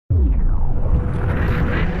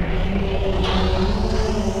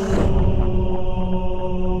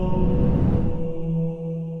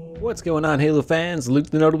What's going on, Halo fans? Luke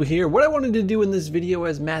the Notable here. What I wanted to do in this video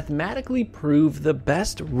is mathematically prove the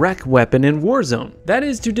best rec weapon in Warzone. That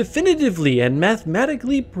is to definitively and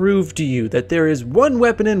mathematically prove to you that there is one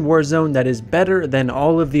weapon in Warzone that is better than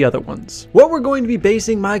all of the other ones. What we're going to be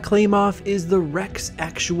basing my claim off is the rec's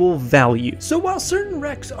actual value. So while certain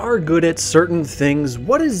recs are good at certain things,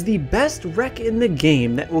 what is the best rec in the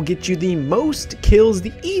game that will get you the most kills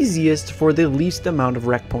the easiest for the least amount of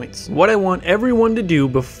rec points? What I want everyone to do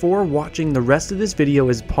before watching the rest of this video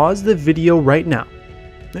is pause the video right now.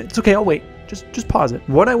 It's okay, I'll wait. Just pause it.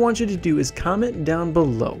 What I want you to do is comment down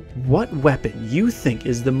below what weapon you think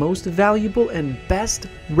is the most valuable and best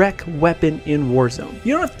rec weapon in Warzone.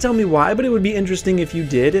 You don't have to tell me why, but it would be interesting if you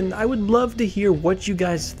did, and I would love to hear what you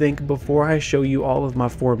guys think before I show you all of my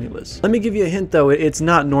formulas. Let me give you a hint though, it's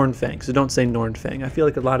not Nornfang, so don't say Nornfang. I feel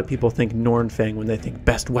like a lot of people think Nornfang when they think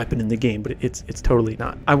best weapon in the game, but it's totally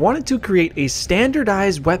not. I wanted to create a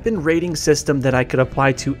standardized weapon rating system that I could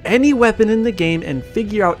apply to any weapon in the game and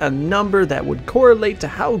figure out a number that would correlate to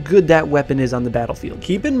how good that weapon is on the battlefield.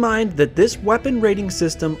 Keep in mind that this weapon rating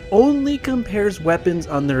system only compares weapons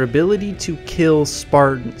on their ability to kill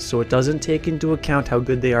Spartans, so it doesn't take into account how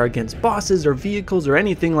good they are against bosses or vehicles or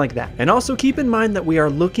anything like that. And also keep in mind that we are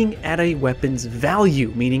looking at a weapon's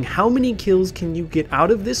value, meaning how many kills can you get out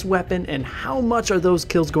of this weapon and how much are those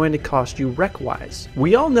kills going to cost you rec-wise.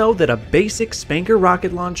 We all know that a basic Spanker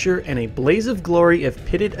rocket launcher and a Blaze of Glory, if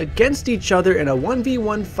pitted against each other in a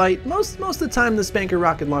 1v1 fight, most of the time the Spanker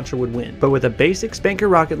rocket launcher would win. But with a basic Spanker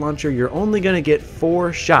rocket launcher, you're only going to get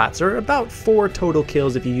 4 shots, or about 4 total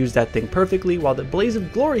kills if you use that thing perfectly, while the Blaze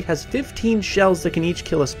of Glory has 15 shells that can each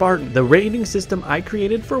kill a Spartan. The rating system I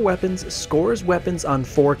created for weapons scores weapons on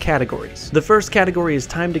 4 categories. The first category is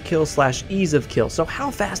time to kill / ease of kill, so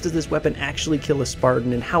how fast does this weapon actually kill a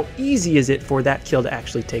Spartan and how easy is it for that kill to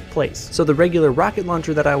actually take place. So the regular rocket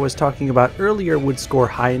launcher that I was talking about earlier would score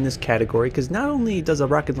high in this category because not only does a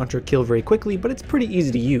rocket launcher kill very quickly, but it's pretty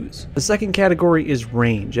easy to use. The second category is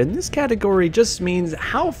range, and this category just means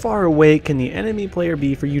how far away can the enemy player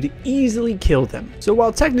be for you to easily kill them. So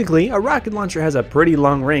while technically a rocket launcher has a pretty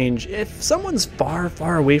long range, if someone's far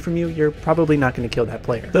away from you, you're probably not going to kill that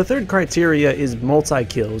player. The third criteria is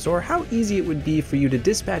multi-kills, or how easy it would be for you to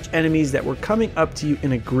dispatch enemies that were coming up to you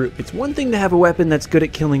in a group. It's one thing to have a weapon that's good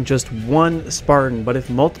at killing just one Spartan, but if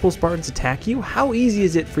multiple Spartans attack you, how easy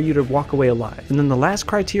is it for you to walk away alive? And then the last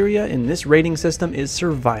criteria in this rating system is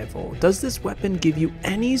survival. Does this weapon give you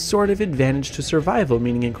any sort of advantage to survival,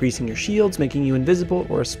 meaning increasing your shields, making you invisible,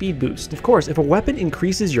 or a speed boost? Of course, if a weapon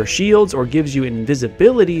increases your shields or gives you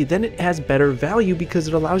invisibility, then it has better value because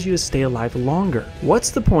it allows you to stay alive longer. What's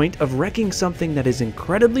the point of wrecking something that is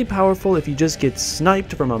incredibly powerful if you just get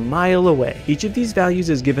sniped from a mile away? Each of these values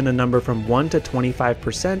is given a number from 1 to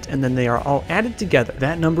 25%, and then they are all added together.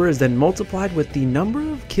 That number is then multiplied with the number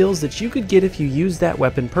of kills that you could get if you use that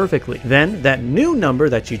weapon perfectly. Then that new number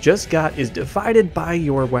that you just got is divided by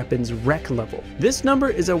your weapon's rec level. This number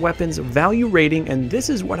is a weapon's value rating, and this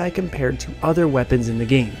is what I compared to other weapons in the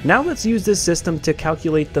game. Now let's use this system to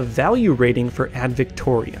calculate the value rating for Ad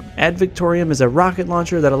Victorium. Ad Victorium is a rocket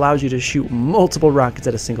launcher that allows you to shoot multiple rockets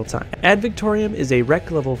at a single time. Ad Victorium is a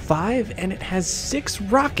rec level 5, and it has 6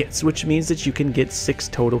 rockets, which means that you can get 6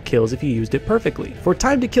 total kills if you used it perfectly. For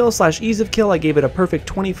time to kill / ease of kill, I gave it a perfect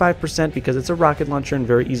 25% because it's a rocket launcher and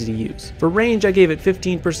very easy to use. For range, I gave it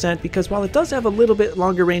 15% because while it does have a little bit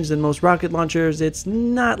longer range than most rocket launchers, it's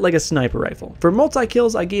not like a sniper rifle. For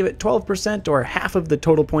multi-kills, I gave it 12%, or half of the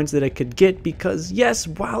total points that it could get, because yes,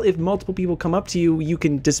 while if multiple people come up to you, you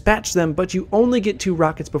can dispatch them, but you only get 2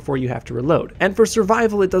 rockets before you have to reload. And for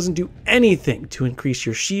survival, it doesn't do anything to increase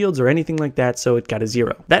your shields or anything like that, so it got a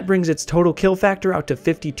 0. That brings its total kill factor out to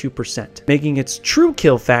 52%, making its true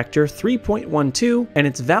kill factor 3.12 and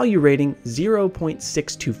its value rating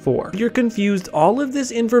 0.624. If you're confused, all of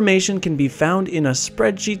this information can be found in a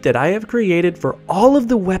spreadsheet that I have created for all of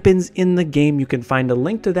the weapons in the game. You can find a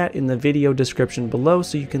link to that in the video description below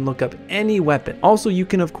so you can look up any weapon. Also, you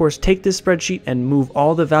can of course take this spreadsheet and move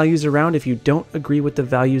all the values around if you don't agree with the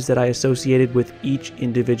values that I associated with each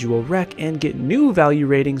individual rec and get new value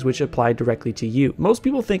ratings which apply directly to you. Most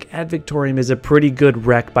people think Ad Victorium is a pretty good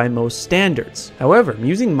rec by most standards. However,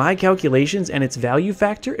 using my calculations and its value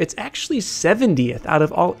factor, it's actually 70th out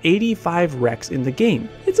of all 85 wrecks in the game.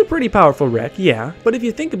 It's a pretty powerful wreck, yeah, but if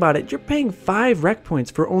you think about it, you're paying 5 wreck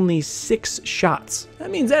points for only 6 shots.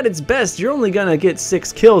 That means at its best, you're only gonna get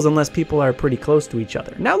 6 kills unless people are pretty close to each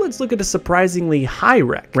other. Now let's look at a surprisingly high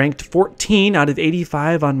wreck. Ranked 14 out of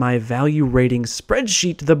 85 on my value rating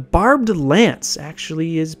spreadsheet, the Barbed Lance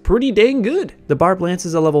actually is pretty dang good. The Barbed Lance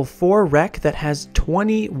is a level 4 wreck that has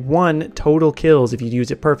 21 total kills if you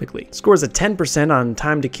use it perfectly. Scores a 10% on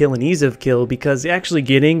time to kill and ease of kill, because actually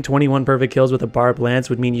getting 21 perfect kills with a Barbed Lance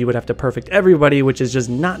would mean you would have to perfect everybody, which is just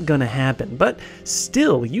not gonna happen. But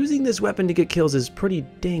still, using this weapon to get kills is pretty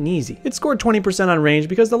dang easy. It scored 20% on range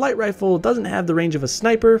because the light rifle doesn't have the range of a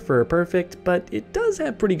sniper for a perfect, but it does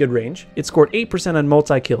have pretty good range. It scored 8% on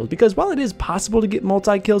multi-kills because while it is possible to get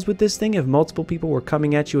multi-kills with this thing if multiple people were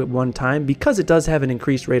coming at you at one time, because it does have an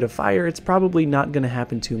increased rate of fire, it's probably not going to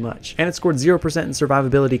happen too much. And it scored 0% in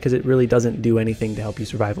survivability because it really doesn't do anything to help you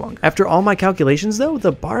survive longer. After all my calculations though,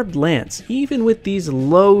 the Barbed Lance, even with these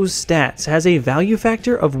low stats, has a value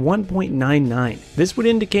factor of 1.99. This would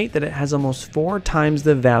indicate that it has almost 4 times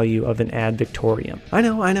the value of an Ad Victorium. I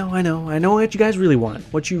know what you guys really want.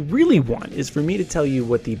 What you really want is for me to tell you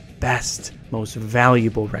what the best, most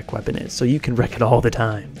valuable rec weapon is, so you can wreck it all the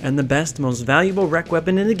time. And the best, most valuable rec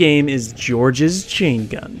weapon in the game is George's Chain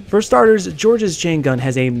Gun. For starters, George's Chain Gun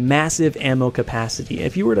has a massive ammo capacity.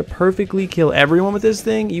 If you were to perfectly kill everyone with this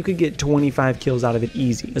thing, you could get 25 kills out of it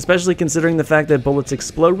easy, especially considering the fact that bullets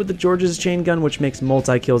explode with the George's Chain Gun, which makes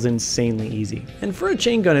multi-kills insanely easy. And for a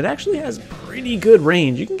chain gun, it actually has pretty good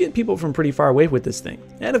range. You can get people from pretty far away with this thing.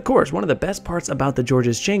 And of course, one of the best parts about the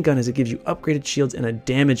George's Chain Gun is it gives you upgraded shields and a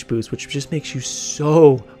damage boost, which just makes you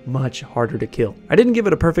so much harder to kill. I didn't give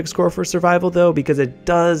it a perfect score for survival though, because it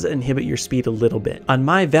does inhibit your speed a little bit. On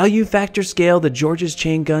my value factor scale, the George's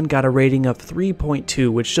Chain Gun got a rating of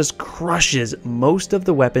 3.2, which just crushes most of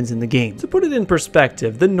the weapons in the game. To put it in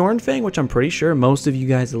perspective, the Nornfang, which I'm pretty sure most of you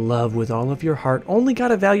guys love with all of your heart, only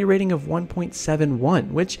got a value rating of 1.71,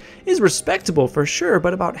 which is respectable for sure,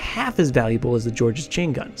 but about half as valuable as the George's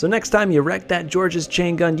Chain Gun. So next time you wreck that George's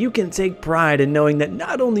Chain Gun, you can take pride in knowing that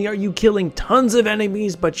not only are you killing tons of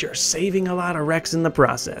enemies, but you're saving a lot of wrecks in the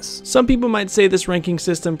process. Some people might say this ranking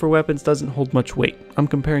system for weapons doesn't hold much weight. I'm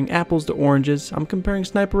comparing apples to oranges. I'm comparing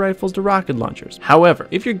sniper rifles to rocket launchers. However,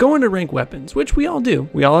 if you're going to rank weapons, which we all do,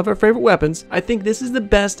 we all have our favorite weapons, I think this is the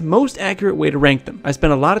best, most accurate way to rank them. I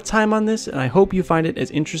spent a lot of time on this, and I hope you find it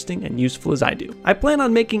as interesting and useful as I do. I plan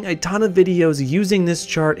on making a ton of videos using this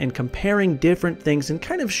chart and comparing different things and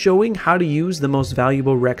kind of showing how to use the most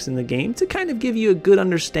valuable wrecks in the game to kind of give you a good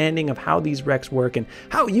understanding of how these wrecks work and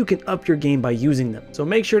how you can up your game by using them. So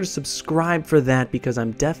make sure to subscribe for that, because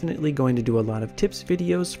I'm definitely going to do a lot of tips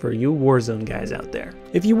videos for you Warzone guys out there.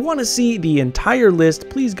 If you want to see the entire list,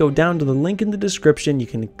 please go down to the link in the description. You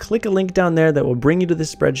can click a link down there that will bring you to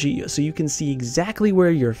this spreadsheet so you can see exactly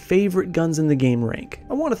where your favorite guns in the game rank.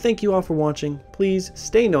 I want to thank you all for watching. Please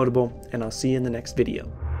stay notable, and I'll see you in the next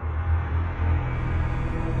video.